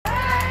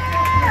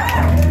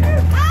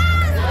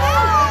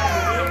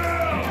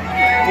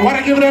I want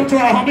to give it up to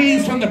our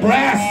homies from the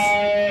Brass.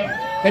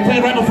 They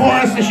played right before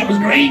us. This shit was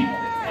great.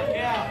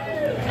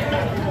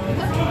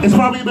 It's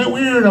probably a bit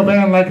weird, a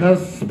band like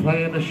us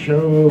playing a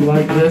show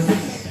like this.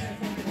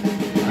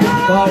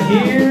 But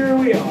here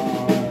we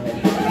are.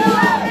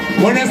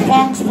 We're just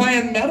punks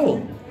playing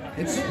metal.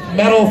 It's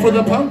metal for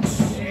the punks.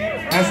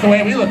 That's the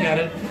way we look at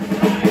it.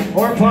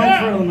 Or punk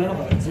for the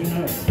metalheads, who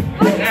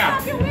knows?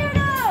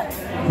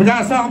 Yeah. We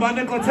got a song by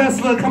Nikola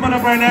Tesla coming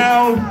up right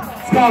now.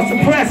 It's called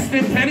Suppressed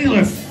and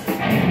Penniless.